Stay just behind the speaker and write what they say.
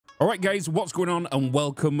All right, guys, what's going on? And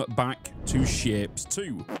welcome back to Shapes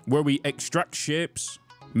 2, where we extract shapes,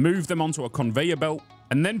 move them onto a conveyor belt,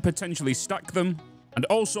 and then potentially stack them, and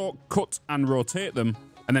also cut and rotate them,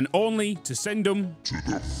 and then only to send them to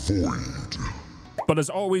the void. But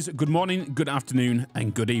as always, good morning, good afternoon,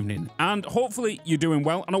 and good evening. And hopefully you're doing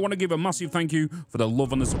well. And I want to give a massive thank you for the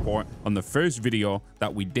love and the support on the first video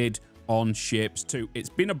that we did on Shapes 2. It's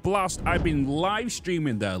been a blast. I've been live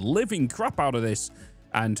streaming the living crap out of this.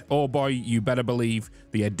 And oh boy, you better believe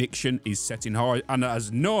the addiction is setting hard. And I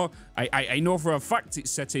know for a fact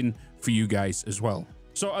it's setting for you guys as well.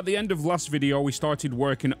 So at the end of last video, we started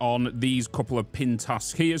working on these couple of pin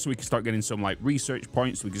tasks here so we can start getting some like research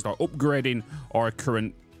points. So we can start upgrading our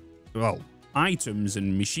current, well, items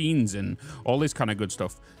and machines and all this kind of good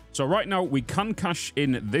stuff. So right now we can cash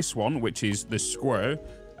in this one, which is the square.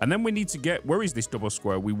 And then we need to get, where is this double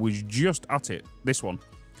square? We was just at it, this one.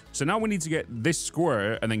 So now we need to get this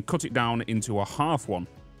square and then cut it down into a half one.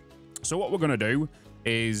 So what we're going to do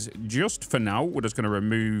is, just for now, we're just going to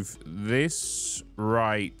remove this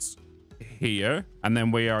right here. And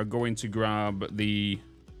then we are going to grab the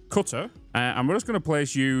cutter. And we're just going to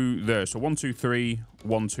place you there. So 1, 2, 3,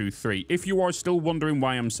 1, 2, 3. If you are still wondering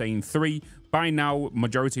why I'm saying 3, by now,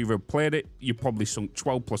 majority of you have played it. You probably sunk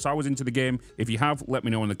 12 plus hours into the game. If you have, let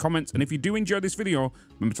me know in the comments. And if you do enjoy this video,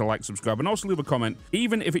 remember to like, subscribe, and also leave a comment.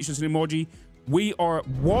 Even if it's just an emoji, we are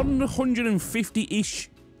 150-ish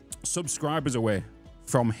subscribers away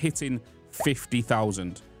from hitting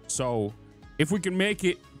 50,000. So if we can make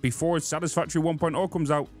it before Satisfactory 1.0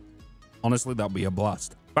 comes out, honestly, that'll be a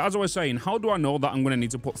blast. But as I was saying, how do I know that I'm going to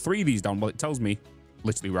need to put 3 of these down? Well, it tells me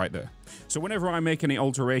literally right there. So whenever I make any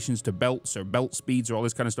alterations to belts or belt speeds or all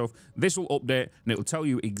this kind of stuff, this will update and it will tell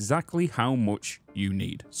you exactly how much you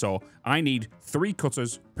need. So I need 3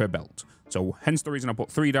 cutters per belt. So hence the reason I put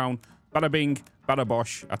 3 down. Bada bing, bada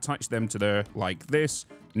bosh, attach them to there like this.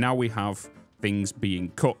 Now we have things being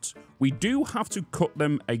cut. We do have to cut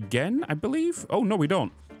them again, I believe. Oh, no, we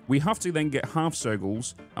don't. We have to then get half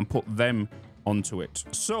circles and put them onto it.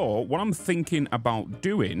 So what I'm thinking about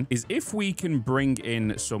doing is, if we can bring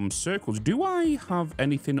in some circles. Do I have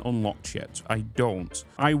anything unlocked yet? I don't.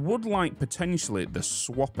 I would like potentially the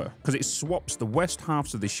swapper, because it swaps the west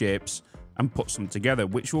halves of the shapes and puts them together,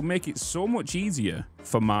 which will make it so much easier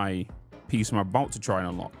for my piece I'm about to try and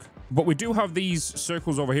unlock. But we do have these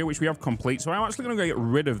circles over here, which we have complete. So I'm actually going to get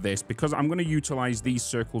rid of this because I'm going to utilize these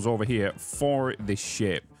circles over here for this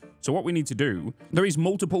shape. So what we need to do, there is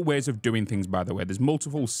multiple ways of doing things, by the way. There's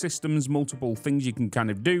multiple systems, multiple things you can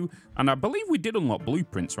kind of do. And I believe we did unlock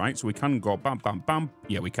blueprints, right? So we can go bam, bam, bam.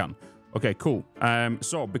 Yeah, we can. Okay, cool.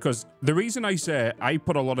 So because the reason I say I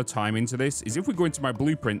put a lot of time into this is, if we go into my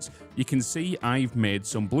blueprints, you can see I've made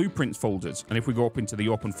some blueprints folders. And if we go up into the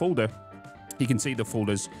open folder, you can see the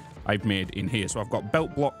folders I've made in here. So I've got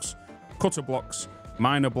belt blocks, cutter blocks,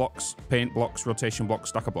 minor blocks, paint blocks, rotation blocks,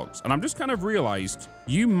 stacker blocks. And I'm just kind of realized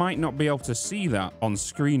you might not be able to see that on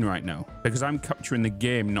screen right now because I'm capturing the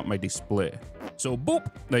game, not my display. So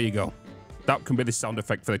boop, there you go. That can be the sound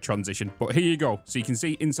effect for the transition. But here you go. So you can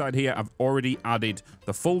see inside here, I've already added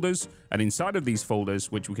the folders. And inside of these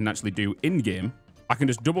folders, which we can actually do in-game, I can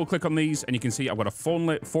just double click on these and you can see I've got a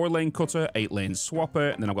 4-lane cutter, 8-lane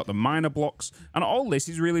swapper, and then I've got the minor blocks. And all this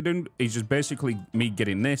is really doing is just basically me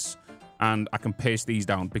getting this, and I can paste these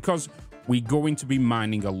down because we're going to be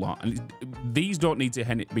mining a lot. And these don't need to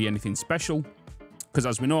be anything special, because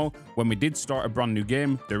as we know, when we did start a brand new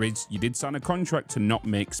game, you did sign a contract to not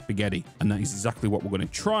make spaghetti. And that is exactly what we're going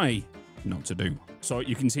to try not to do. So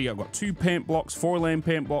you can see I've got 2 paint blocks, 4-lane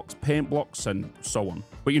paint blocks, and so on.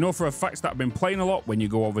 But you know for a fact that I've been playing a lot when you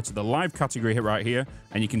go over to the live category right here,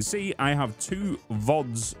 and you can see I have 2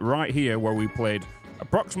 VODs right here where we played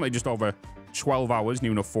approximately just over 12 hours,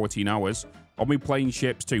 near enough 14 hours, on me playing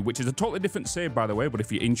Shapes 2, which is a totally different save, by the way. But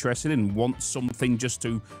if you're interested and want something just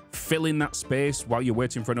to fill in that space while you're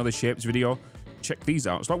waiting for another Shapes video, check these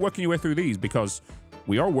out. Start working your way through these, because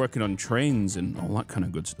we are working on trains and all that kind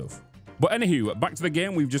of good stuff. But anywho, back to the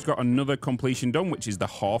game. We've just got another completion done, which is the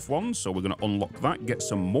half one. So we're going to unlock that, get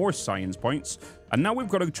some more science points. And now we've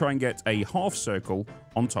got to try and get a half circle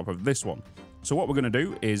on top of this one. So what we're going to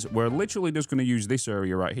do is we're literally just going to use this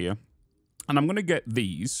area right here. And I'm going to get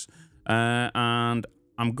these. And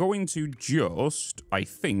I'm going to just, I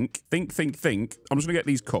think. I'm just going to get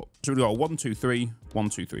these cut. So we go 1, 2, 3, 1,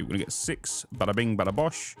 2, 3. We're going to get 6, bada bing, bada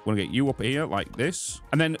bosh. We're going to get you up here like this.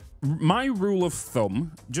 And then my rule of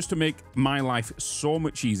thumb, just to make my life so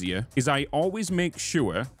much easier, is I always make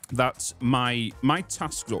sure that my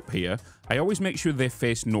tasks up here, I always make sure they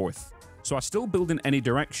face north. So I still build in any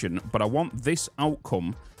direction, but I want this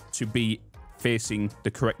outcome to be facing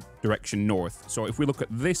the correct direction north. So if we look at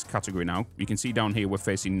this category now, you can see down here we're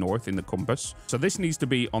facing north in the compass. So this needs to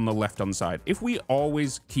be on the left-hand side. If we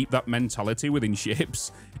always keep that mentality within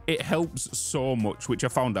ships, it helps so much, which I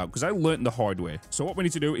found out because I learned the hard way. So what we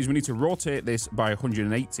need to do is we need to rotate this by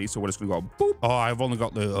 180. So we're just going to go boop. Oh, I've only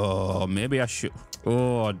got the... Oh, maybe I should...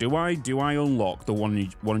 Oh, do I unlock the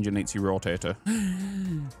 180 rotator?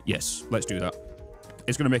 Yes, let's do that.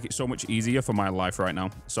 It's going to make it so much easier for my life right now.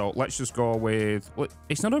 So let's just go with...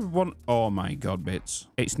 It's not a one... Oh my god, Bitz.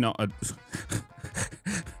 It's not a...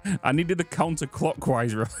 I needed the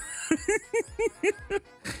counterclockwise.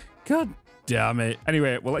 God damn it.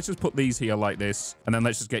 Anyway, well, let's just put these here like this. And then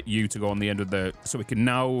let's just get you to go on the end of the... So we can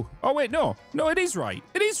now... Oh, wait, no. No, it is right.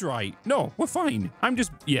 It is right. No, we're fine. I'm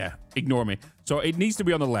just... Yeah, ignore me. So it needs to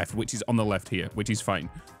be on the left, which is on the left here, which is fine.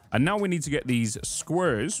 And now we need to get these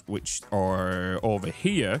squares, which are over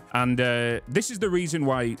here. And this is the reason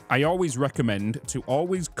why I always recommend to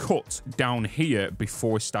always cut down here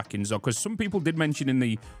before stacking. So, because some people did mention in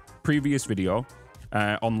the previous video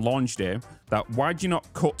on launch day that why do you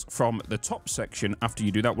not cut from the top section after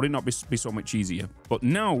you do that? Would it not be so much easier? But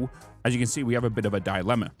now, as you can see, we have a bit of a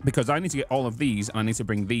dilemma because I need to get all of these and I need to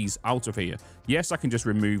bring these out of here. Yes, I can just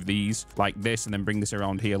remove these like this and then bring this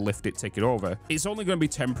around here, lift it, take it over. It's only going to be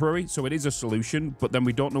temporary, so it is a solution, but then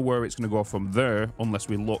we don't know where it's going to go from there unless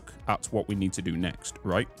we look at what we need to do next,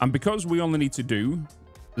 right? And because we only need to do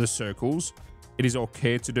the circles, it is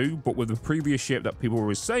okay to do, but with the previous shape that people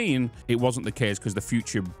were saying, it wasn't the case because the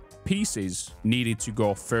future pieces needed to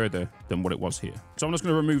go further than what it was here. So I'm just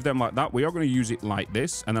going to remove them like that. We are going to use it like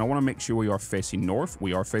this, and then I want to make sure we are facing north.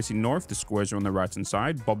 We are facing north. The squares are on the right hand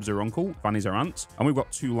side. Bob's our uncle, Fanny's our aunt, and we've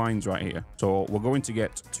got two lines right here. So we're going to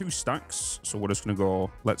get 2 stacks. So we're just going to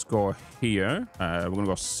go, let's go here. We're going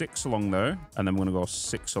to go 6 along there, and then we're going to go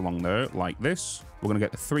 6 along there like this. We're going to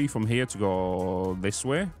get the 3 from here to go this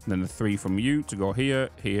way, and then the 3 from you to go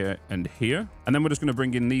here, here, and here. And then we're just going to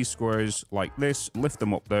bring in these squares like this, lift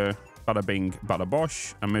them up there, bada bing, bada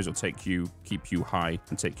bosh, and may as well take you, keep you high,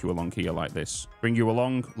 and take you along here like this. Bring you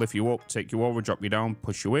along, lift you up, take you over, drop you down,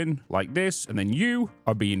 push you in like this, and then you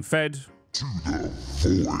are being fed to the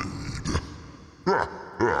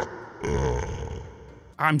void.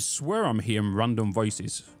 I swear I'm hearing random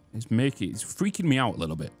voices. It's freaking me out a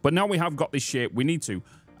little bit. But now we have got this shape we need to.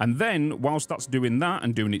 And then, whilst that's doing that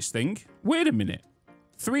and doing its thing, wait a minute.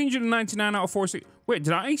 399 out of 460. Wait,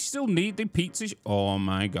 did I still need the pizza? Oh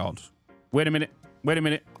my god. Wait a minute. Wait a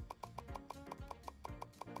minute.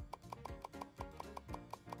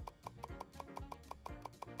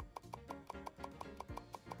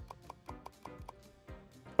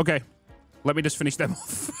 Okay. Let me just finish them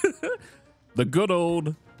off. The good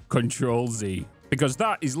old Control Z. Because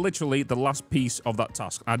that is literally the last piece of that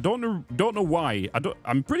task. I don't know why.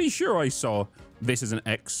 I'm pretty sure I saw this as an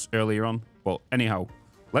X earlier on. But anyhow,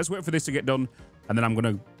 let's wait for this to get done. And then I'm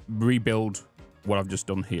going to rebuild what I've just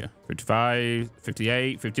done here. 55,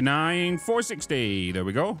 58, 59, 460. There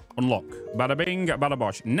we go. Unlock. Bada bing, bada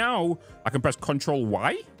bosh. Now I can press Control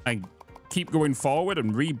Y and keep going forward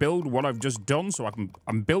and rebuild what I've just done. So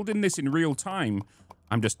I'm building this in real time.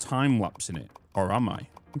 I'm just time-lapsing it. Or am I?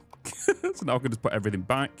 So now I can just put everything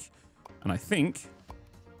back. And I think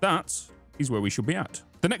that is where we should be at.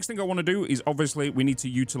 The next thing I want to do is obviously we need to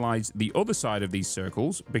utilize the other side of these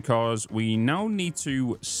circles because we now need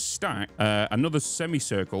to stack another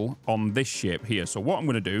semicircle on this shape here. So what I'm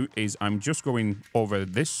going to do is I'm just going over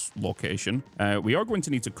this location. We are going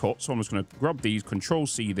to need to cut. So I'm just going to grab these, Control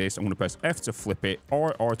C this. I'm going to press F to flip it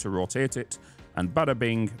or R to rotate it. And bada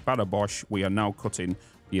bing, bada bosh, we are now cutting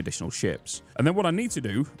the additional shapes. And then what I need to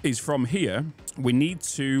do is from here, we need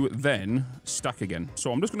to then stack again.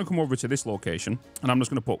 So I'm just going to come over to this location and I'm just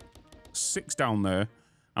going to put 6 down there.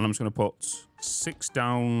 And I'm just going to put 6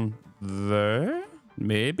 down there,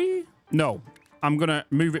 maybe? No, I'm going to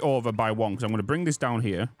move it over by 1 because I'm going to bring this down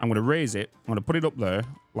here. I'm going to raise it. I'm going to put it up there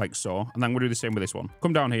like so. And then I'm going to do the same with this one.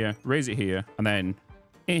 Come down here, raise it here, and then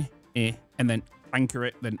and then anchor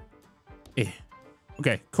it, then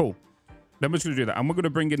Okay, cool. Then we're just going to do that. And we're going to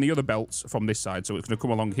bring in the other belts from this side. So it's going to come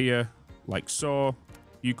along here like so.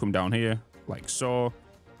 You come down here like so.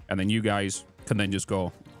 And then you guys can then just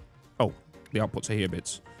go. Oh, the outputs are here,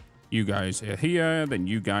 Bitz. You guys are here. Then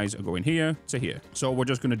you guys are going here to here. So we're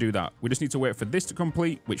just going to do that. We just need to wait for this to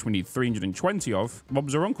complete, which we need 320 of.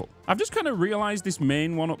 Bob's our uncle. I've just kind of realized this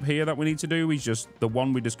main one up here that we need to do is just the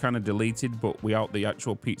one we just kind of deleted, but without the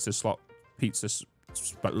actual pizza slot,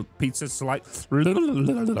 pizza slice.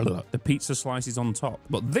 The pizza slice is on top.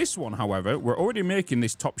 But this one, however, we're already making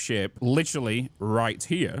this top shape literally right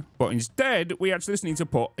here. But instead, we actually just need to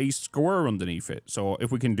put a square underneath it. So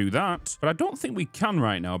if we can do that, but I don't think we can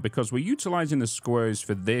right now because we're utilizing the squares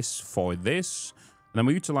for this, and then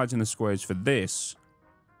we're utilizing the squares for this,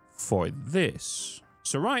 for this.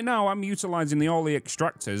 So right now I'm utilizing all the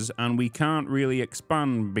extractors and we can't really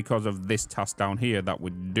expand because of this task down here that we're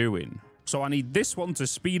doing. So I need this one to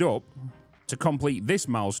speed up to complete this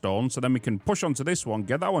milestone. So then we can push onto this one,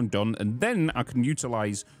 get that one done. And then I can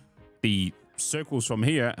utilize the circles from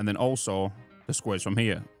here and then also the squares from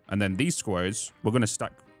here. And then these squares, we're going to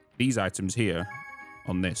stack these items here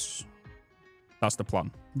on this. That's the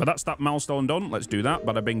plan. But that's that milestone done. Let's do that.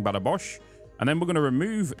 Bada bing, bada bosh. And then we're going to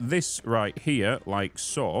remove this right here, like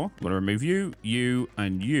so. We're going to remove you, you,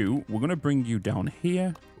 and you. We're going to bring you down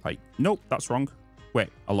here. Like, nope, that's wrong. Wait,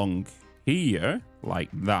 along here, like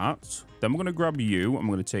that. Then we're going to grab you, and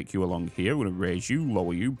we're going to take you along here. We're going to raise you,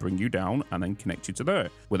 lower you, bring you down, and then connect you to there.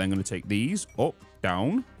 We're then going to take these up,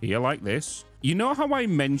 down, here like this. You know how I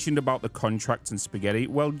mentioned about the contracts and spaghetti?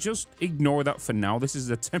 Well, just ignore that for now. This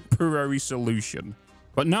is a temporary solution.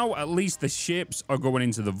 But now, at least the shapes are going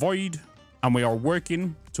into the void. And we are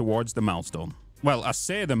working towards the milestone. Well, I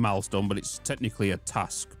say the milestone, but it's technically a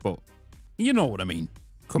task, but you know what I mean.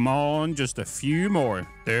 Come on, just a few more.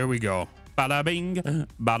 There we go. Bada bing,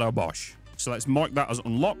 bada bosh. So let's mark that as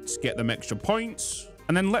unlocked, get them extra points.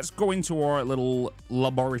 And then let's go into our little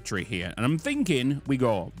laboratory here. And I'm thinking we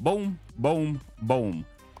go boom, boom, boom.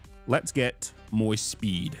 Let's get more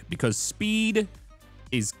speed because speed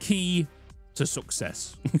is key to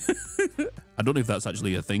success. I don't know if that's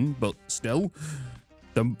actually a thing, but still,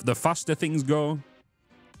 the faster things go,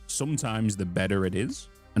 sometimes the better it is.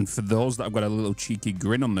 And for those that have got a little cheeky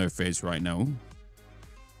grin on their face right now,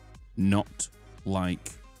 not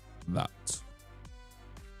like that.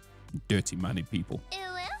 Dirty minded people.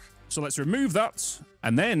 So let's remove that,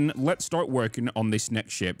 and then let's start working on this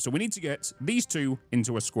next shape. So we need to get these two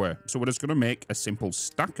into a square. So we're just going to make a simple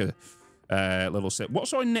stacker little set.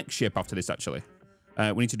 What's our next shape after this, actually?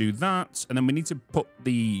 We need to do that, and then we need to put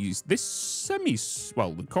the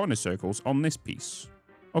corner circles on this piece.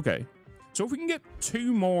 Okay. So if we can get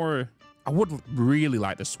two more, I would really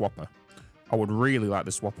like the swapper. I would really like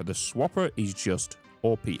the swapper. The swapper is just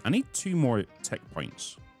OP. I need two more tech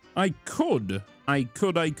points. I could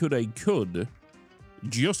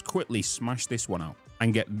just quickly smash this one out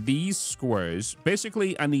and get these squares.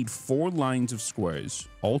 Basically, I need 4 lines of squares,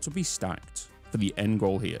 all to be stacked for the end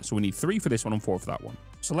goal here. So we need 3 for this one and 4 for that one.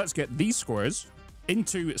 So let's get these squares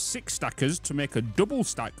into 6 stackers to make a double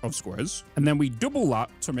stack of squares. And then we double that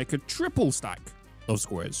to make a triple stack of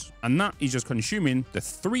squares. And that is just consuming the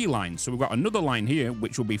 3 lines. So we've got another line here,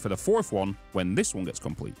 which will be for the 4th one when this one gets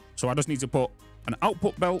complete. So I just need to put an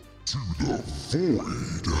output belt to the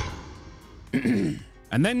void.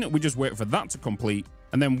 And then we just wait for that to complete.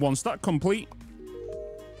 And then once that complete,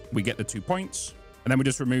 we get the 2 points. And then we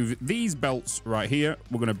just remove these belts right here.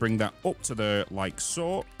 We're going to bring that up to the like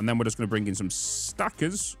so. And then we're just going to bring in some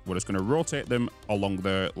stackers. We're just going to rotate them along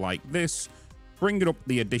there like this. Bring it up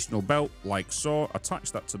the additional belt like so.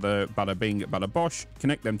 Attach that to the bada bing, bada bosh.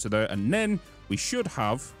 Connect them to there. And then we should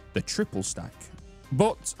have the triple stack.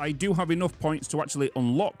 But I do have enough points to actually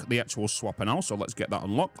unlock the actual swapper now. So let's get that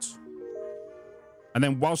unlocked. And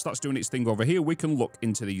then whilst that's doing its thing over here, we can look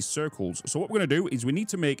into these circles. So what we're going to do is we need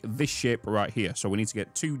to make this shape right here. So we need to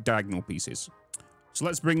get 2 diagonal pieces. So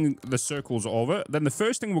let's bring the circles over. Then the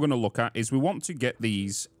first thing we're going to look at is we want to get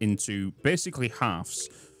these into basically halves.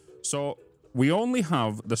 So we only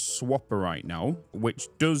have the swapper right now, which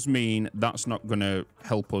does mean that's not going to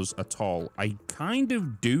help us at all. I kind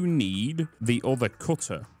of do need the other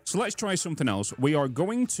cutter. So let's try something else. We are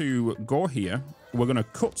going to go here. We're going to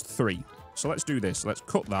cut 3. So let's do this. Let's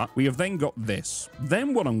cut that. We have then got this.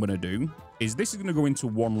 Then what I'm going to do is this is going to go into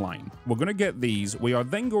 1 line. We're going to get these. We are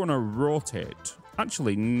then going to rotate.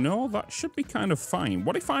 Actually, no, that should be kind of fine.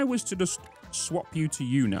 What if I was to just swap you to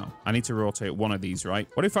you now? I need to rotate one of these, right?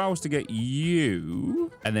 What if I was to get you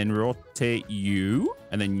and then rotate you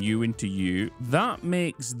and then you into you? That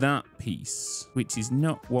makes that piece, which is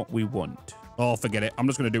not what we want. Oh, forget it. I'm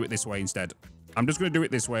just going to do it this way instead. I'm just going to do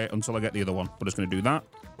it this way until I get the other one. We're just going to do that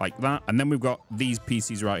like that. And then we've got these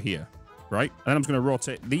pieces right here, right? And then I'm just going to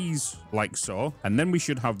rotate these like so. And then we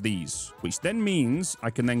should have these, which then means I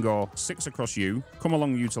can then go 6 across you, come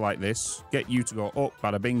along you to like this, get you to go up,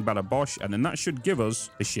 bada bing, bada bosh. And then that should give us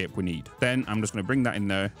the shape we need. Then I'm just going to bring that in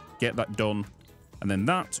there, get that done. And then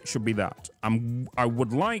that should be that. I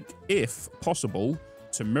would like, if possible,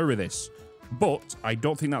 to mirror this. But I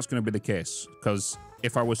don't think that's going to be the case, because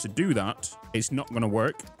if I was to do that, it's not going to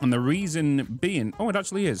work. And the reason being, oh, it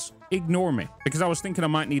actually is. Ignore me. Because I was thinking I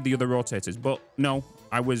might need the other rotators, but no,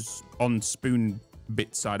 I was on spoon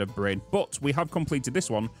bit side of brain. But we have completed this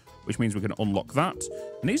one, which means we can unlock that.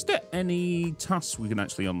 And is there any tasks we can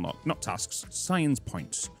actually unlock? Not tasks, science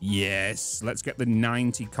points. Yes, let's get the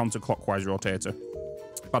 90 counterclockwise rotator.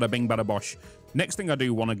 Bada bing, bada bosh. Next thing I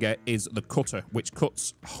do want to get is the cutter, which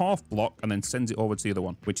cuts half block and then sends it over to the other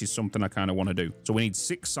one, which is something I kind of want to do. So we need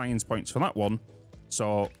 6 science points for that one.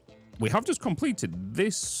 So we have just completed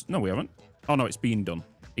this. No, we haven't. Oh, no, it's being done.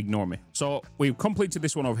 Ignore me. So we've completed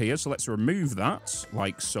this one over here. So let's remove that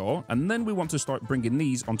like so. And then we want to start bringing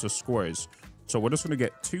these onto squares. So we're just going to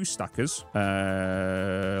get 2 stackers,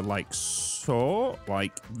 like so,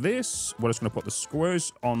 like this. We're just going to put the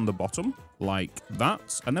squares on the bottom, like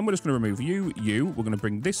that. And then we're just going to remove you. We're going to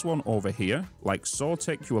bring this one over here, like so.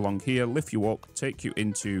 Take you along here, lift you up, take you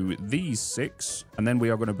into these 6. And then we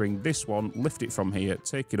are going to bring this one, lift it from here,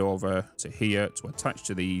 take it over to here to attach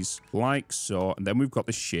to these, like so. And then we've got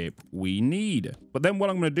the shape we need. But then what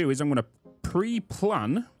I'm going to do is I'm going to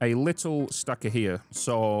pre-plan a little stacker here.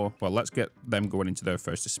 So, well, let's get them going into there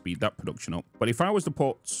first to speed that production up. But if I was to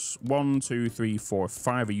put 1, 2, 3, 4,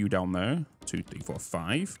 5 of you down there, 2, 3, 4,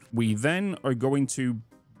 5, we then are going to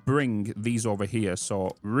bring these over here.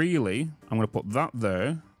 So really, I'm going to put that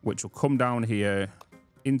there, which will come down here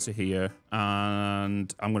into here,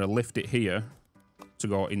 and I'm going to lift it here to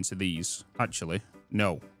go into these. Actually,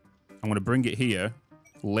 no, I'm going to bring it here,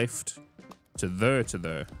 lift to there,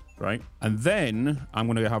 right? And then I'm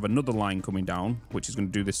going to have another line coming down, which is going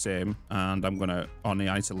to do the same. And I'm going to, I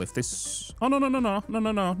need to lift this. Oh, no. I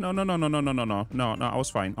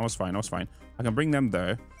was fine. I can bring them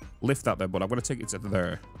there, lift that there, but I'm going to take it to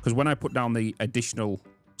there. Because when I put down the additional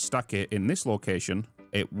stacker in this location,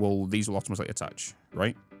 these will automatically attach,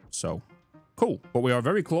 right? So, cool. But we are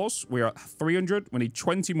very close. We are at 300. We need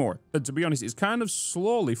 20 more. And to be honest, it's kind of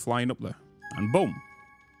slowly flying up there. And boom.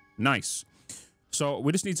 Nice. So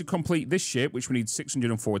we just need to complete this shape, which we need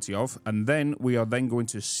 640 of, and then we are then going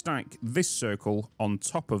to stack this circle on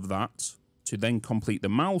top of that to then complete the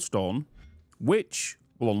milestone, which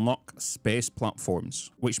will unlock space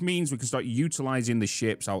platforms, which means we can start utilizing the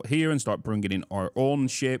shapes out here and start bringing in our own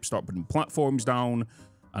shapes, start putting platforms down,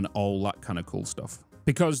 and all that kind of cool stuff.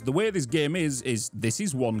 Because the way this game is this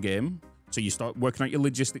is one game. So you start working out your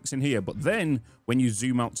logistics in here. But then when you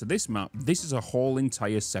zoom out to this map, this is a whole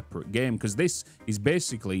entire separate game, because this is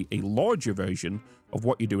basically a larger version of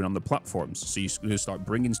what you're doing on the platforms. So you're going to start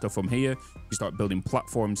bringing stuff from here. You start building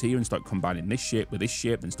platforms here and start combining this shape with this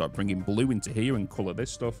shape and start bringing blue into here and color this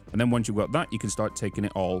stuff. And then once you've got that, you can start taking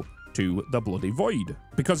it all to the bloody void.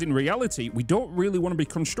 Because in reality, we don't really want to be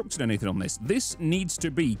constructing anything on this. This needs to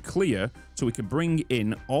be clear so we can bring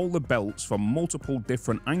in all the belts from multiple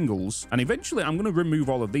different angles. And eventually I'm going to remove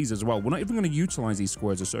all of these as well. We're not even going to utilize these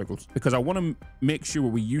squares or circles, because I want to make sure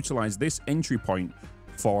we utilize this entry point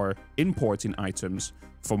for importing items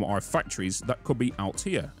from our factories that could be out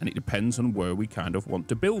here. And it depends on where we kind of want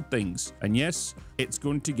to build things. And yes, it's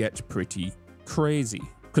going to get pretty crazy.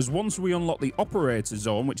 Because once we unlock the operator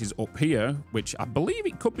zone, which is up here, which I believe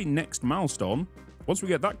it could be next milestone, once we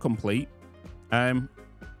get that complete, I'm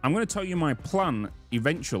going to tell you my plan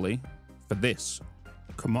eventually for this.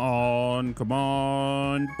 Come on.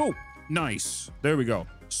 Boom. Nice. There we go.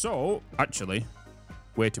 So, actually,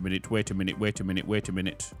 wait a minute.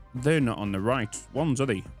 They're not on the right ones, are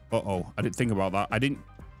they? Uh-oh. I didn't think about that. I didn't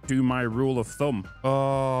do my rule of thumb.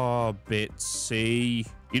 Oh, Bitsy.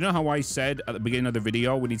 You know how I said at the beginning of the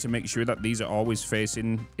video, we need to make sure that these are always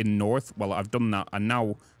facing in north? Well, I've done that, and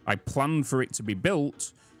now I planned for it to be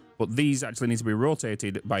built, but these actually need to be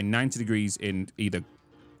rotated by 90 degrees in either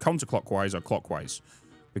counterclockwise or clockwise,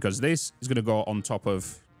 because this is going to go on top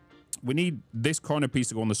of... We need this corner piece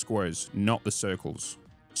to go on the squares, not the circles.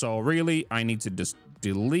 So really, I need to just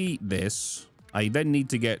delete this. I then need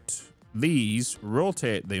to get these,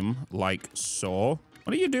 rotate them like so.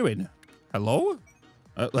 What are you doing? Hello?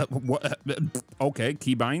 Okay,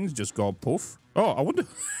 keybinds just go poof. Oh, I wonder.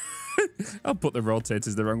 I'll put the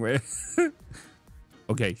rotators the wrong way.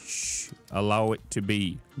 Okay, shh. Allow it to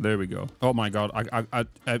be. There we go. Oh my god.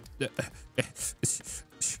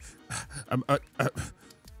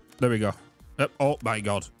 There we go. Oh my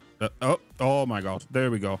god. Oh my god.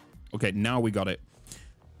 There we go. Okay, now we got it.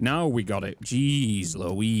 Jeez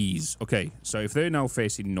Louise. Okay, so if they're now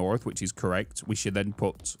facing north, which is correct, we should then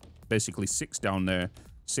put basically 6 down there,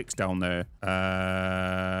 6 down there.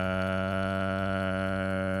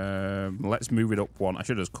 Let's move it up one. I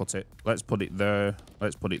should have just cut it. Let's put it there.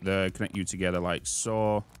 Let's put it there. Connect you together like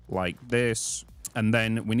so, like this. And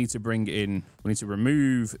then we need to bring in, we need to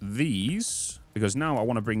remove these because now I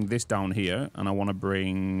want to bring this down here and I want to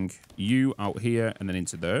bring you out here and then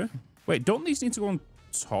into there. Wait, don't these need to go on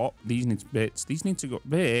top? These need bits. These need to go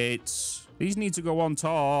bits. These need to go on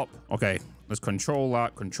top. Okay, let's control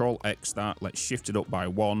that, control X that. Let's shift it up by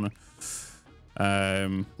 1.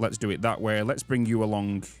 Let's do it that way. Let's bring you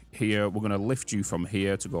along here. We're going to lift you from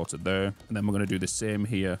here to go to there. And then we're going to do the same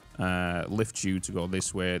here. Lift you to go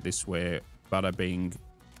this way, bada bing,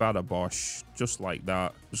 bada bosh, just like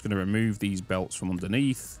that. Just going to remove these belts from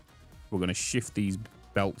underneath. We're going to shift these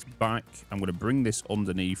belts back. I'm going to bring this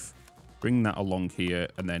underneath, bring that along here,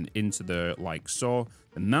 and then into there like so.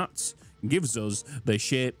 And that gives us the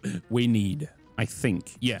shape we need, I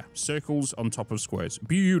think. Yeah, circles on top of squares.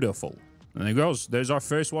 Beautiful. And there it goes. There's our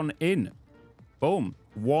first one in. Boom.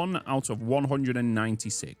 1 out of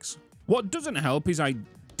 196. What doesn't help is I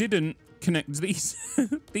didn't connect these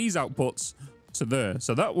these outputs to there.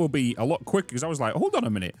 So that will be a lot quicker because I was like, hold on a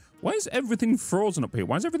minute. Why is everything frozen up here?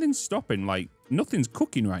 Why is everything stopping? Like, nothing's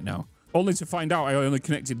cooking right now. Only to find out I only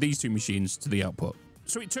connected these 2 machines to the output.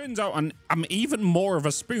 So it turns out I'm even more of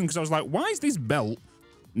a spoon because I was like, why is this belt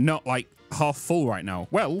not like half full right now?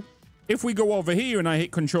 Well, if we go over here and I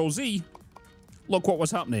hit Control Z, look what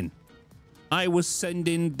was happening. I was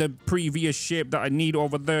sending the previous shape that I need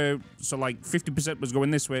over there. So like 50% was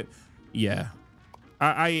going this way. Yeah.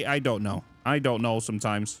 I don't know. I don't know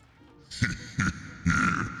sometimes. You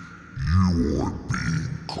are being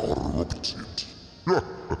corrupted.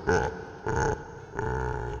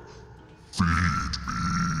 Feed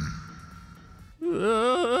me.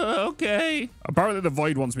 Okay. Apparently the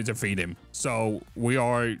Void wants me to feed him. So we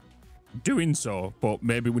are doing so, but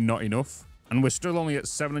maybe we're not enough. And we're still only at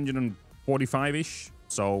 745-ish.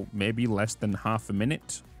 So maybe less than half a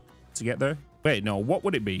minute to get there. Wait, no, what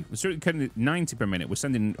would it be? We're sending 90 per minute. We're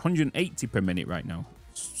sending 180 per minute right now.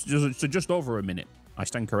 So just over a minute. I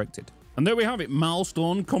stand corrected. And there we have it.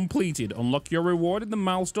 Milestone completed. Unlock your reward in the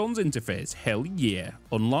milestones interface. Hell yeah.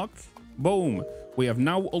 Unlock. Boom. We have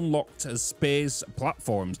now unlocked space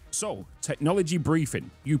platforms. So, technology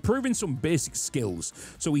briefing. You've proven some basic skills,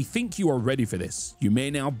 so we think you are ready for this. You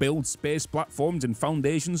may now build space platforms and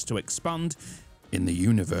foundations to expand in the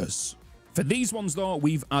universe. For these ones, though,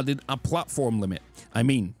 we've added a platform limit. I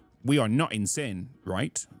mean, we are not insane,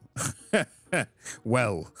 right?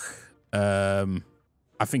 Well,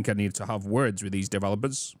 I think I need to have words with these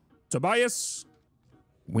developers. Tobias,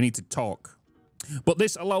 we need to talk. But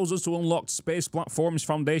this allows us to unlock space platforms,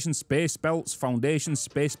 foundation, space belts, foundation,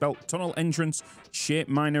 space belt, tunnel entrance, shape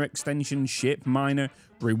miner extension, shape miner,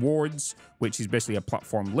 rewards, which is basically a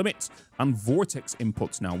platform limit, and vortex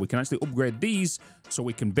inputs now. We can actually upgrade these so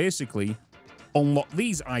we can basically unlock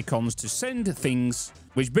these icons to send things,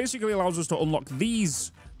 which basically allows us to unlock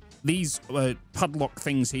these padlock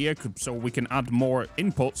things here so we can add more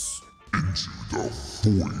inputs. Into the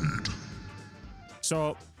void.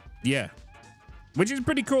 So, yeah. Which is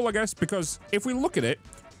pretty cool, I guess, because if we look at it,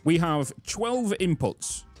 we have 12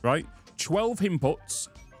 inputs, right? 12 inputs.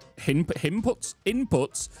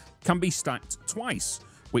 Inputs can be stacked twice,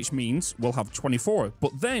 which means we'll have 24.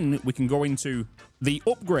 But then we can go into the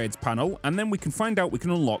upgrades panel, and then we can find out we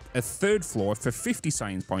can unlock a 3rd floor for 50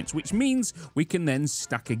 science points, which means we can then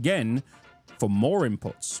stack again for more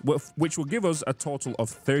inputs, which will give us a total of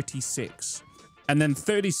 36. And then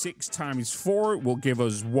 36 times 4 will give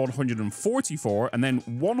us 144, and then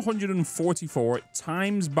 144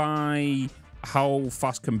 times by how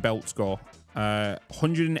fast can belts go?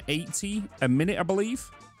 180 a minute, I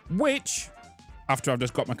believe, which, after I've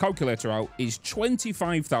just got my calculator out, is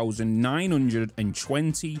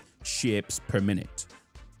 25,920 shapes per minute,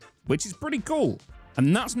 which is pretty cool.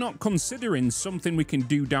 And that's not considering something we can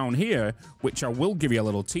do down here, which I will give you a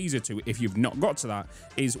little teaser to if you've not got to that,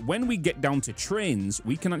 is when we get down to trains,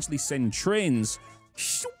 we can actually send trains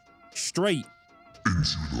straight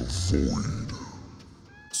into the void.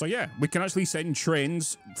 So yeah, we can actually send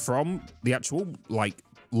trains from the actual, like,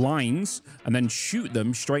 lines and then shoot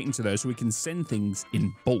them straight into there so we can send things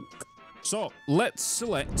in bulk. So let's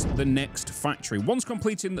select the next factory. Once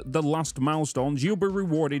completing the last milestones, you'll be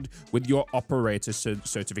rewarded with your operator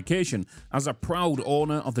certification. As a proud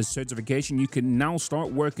owner of the certification, you can now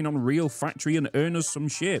start working on real factory and earn us some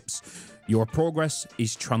shapes. Your progress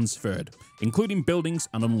is transferred, including buildings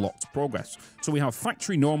and unlocked progress. So we have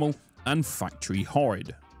factory normal and factory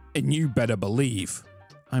hard. And you better believe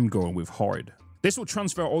I'm going with hard. This will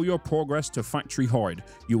transfer all your progress to factory hard.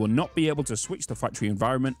 You will not be able to switch the factory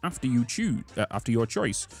environment after your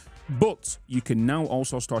choice. But you can now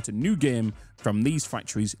also start a new game from these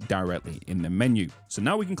factories directly in the menu. So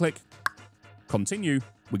now we can click continue,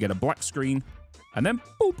 we get a black screen, and then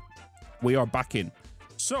boop, we are back in.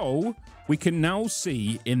 So we can now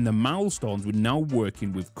see in the milestones, we're now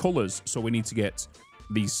working with colors. So we need to get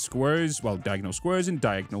these squares, well, diagonal squares and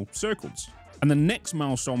diagonal circles. And the next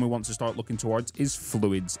milestone we want to start looking towards is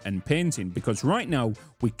fluids and painting, because right now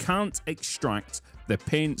we can't extract the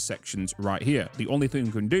paint sections right here. The only thing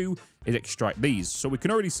we can do is extract these. So we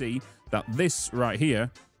can already see that this right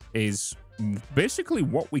here is basically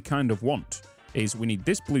what we kind of want. Is we need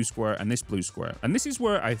this blue square and this blue square. And this is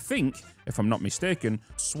where I think, if I'm not mistaken,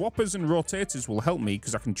 swappers and rotators will help me,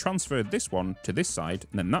 because I can transfer this one to this side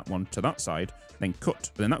and then that one to that side, then cut.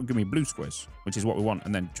 And then that will give me blue squares, which is what we want,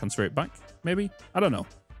 and then transfer it back, maybe? I don't know.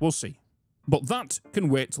 We'll see. But that can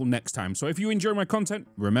wait till next time. So if you enjoy my content,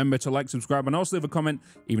 remember to like, subscribe, and also leave a comment,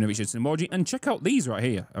 even if it's just an emoji. And check out these right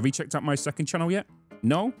here. Have you checked out my second channel yet?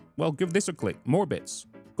 No? Well, give this a click. More bits.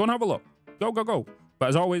 Go and have a look. Go, go, go. But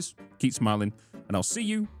as always, keep smiling, and I'll see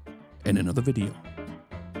you in another video.